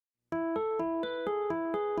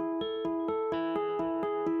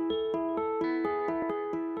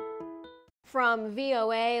From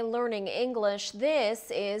VOA Learning English,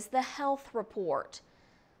 this is the Health Report.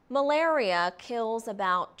 Malaria kills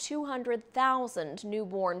about 200,000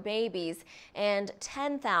 newborn babies and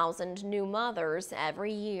 10,000 new mothers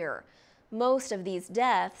every year. Most of these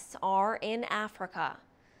deaths are in Africa.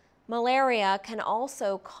 Malaria can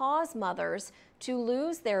also cause mothers to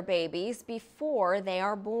lose their babies before they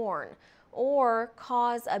are born, or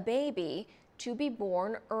cause a baby to be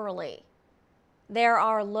born early. There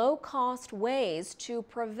are low-cost ways to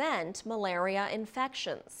prevent malaria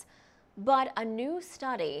infections, but a new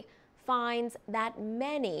study finds that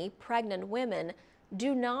many pregnant women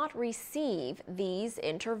do not receive these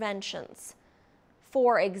interventions.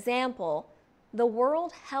 For example, the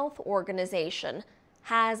World Health Organization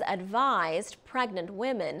has advised pregnant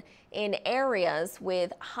women in areas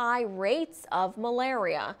with high rates of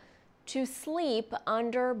malaria to sleep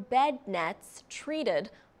under bed nets treated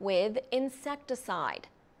with insecticide.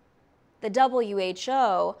 The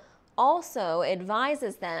WHO also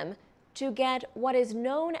advises them to get what is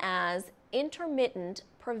known as intermittent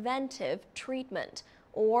preventive treatment,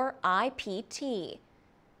 or IPT.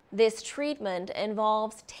 This treatment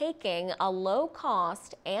involves taking a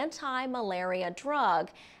low-cost anti-malaria drug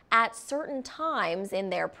at certain times in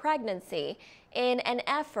their pregnancy in an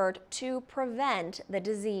effort to prevent the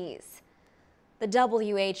disease. The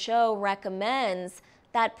WHO recommends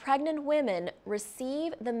that pregnant women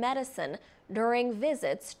receive the medicine during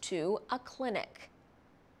visits to a clinic.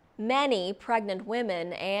 Many pregnant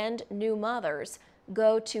women and new mothers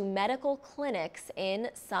go to medical clinics in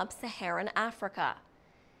sub-Saharan Africa.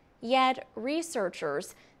 Yet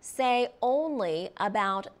researchers say only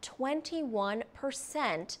about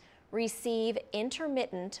 21% receive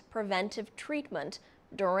intermittent preventive treatment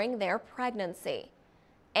during their pregnancy,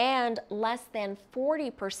 and less than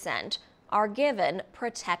 40% are given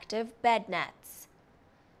protective bed nets.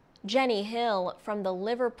 Jenny Hill from the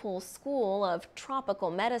Liverpool School of Tropical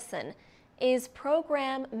Medicine is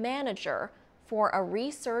program manager for a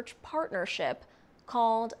research partnership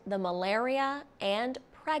called the Malaria and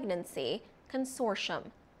Pregnancy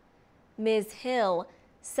Consortium. Ms. Hill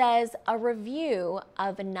says a review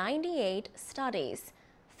of 98 studies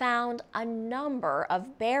found a number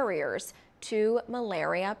of barriers to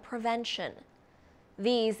malaria prevention.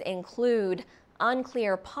 These include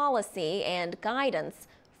unclear policy and guidance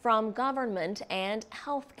from government and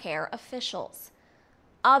healthcare officials.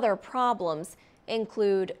 Other problems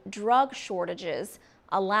include drug shortages,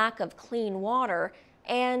 a lack of clean water,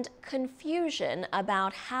 and confusion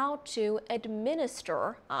about how to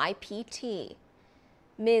administer IPT.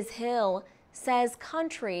 Ms. Hill says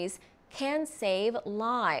countries can save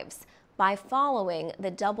lives by following the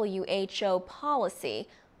WHO policy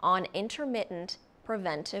on intermittent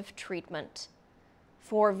preventive treatment.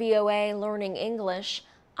 For VOA Learning English,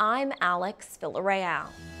 I'm Alex Villarreal.